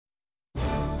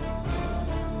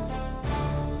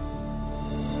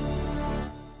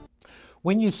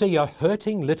When you see a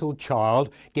hurting little child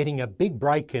getting a big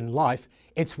break in life,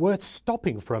 it's worth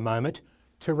stopping for a moment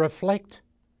to reflect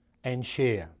and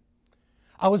share.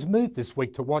 I was moved this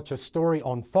week to watch a story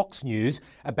on Fox News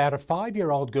about a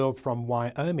 5-year-old girl from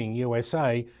Wyoming,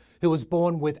 USA, who was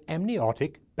born with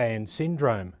amniotic band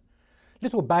syndrome.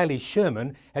 Little Bailey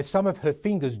Sherman has some of her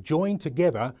fingers joined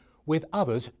together with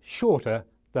others shorter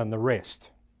than the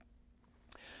rest.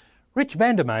 Rich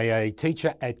Vandermeer, a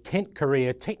teacher at Kent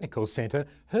Career Technical Centre,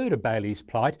 heard of Bailey's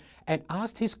plight and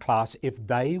asked his class if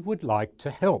they would like to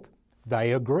help.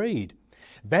 They agreed.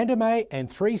 Vandermeer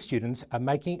and 3 students are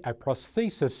making a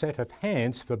prosthesis set of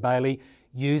hands for Bailey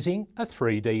using a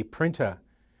 3D printer.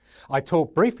 I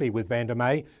talked briefly with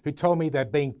Vandermeer, who told me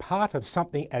that being part of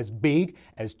something as big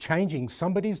as changing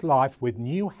somebody's life with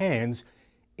new hands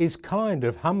is kind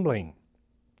of humbling.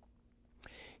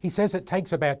 He says it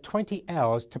takes about 20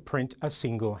 hours to print a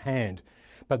single hand,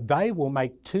 but they will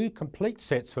make 2 complete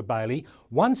sets for Bailey,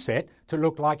 one set to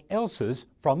look like Elsa's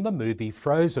from the movie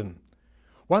Frozen.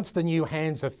 Once the new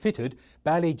hands are fitted,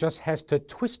 Bailey just has to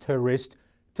twist her wrist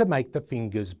to make the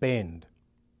fingers bend.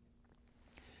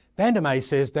 Vandermeer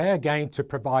says they are going to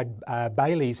provide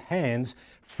Bailey's hands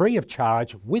free of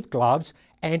charge with gloves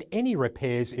and any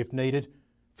repairs if needed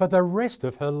for the rest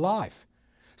of her life.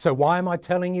 So why am I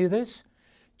telling you this?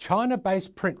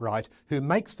 China-based Print-Rite, who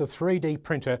makes the 3D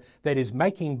printer that is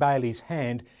making Bailey's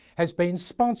hand, has been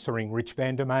sponsoring Rich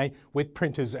Vandermeer with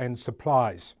printers and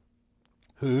supplies,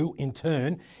 who in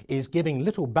turn is giving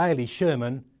little Bailey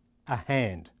Sherman a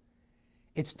hand.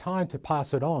 It's time to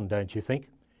pass it on, don't you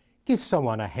think? Give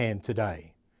someone a hand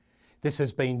today. This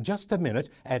has been Just a Minute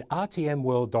at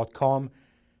rtmworld.com,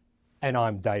 and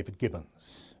I'm David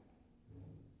Gibbons.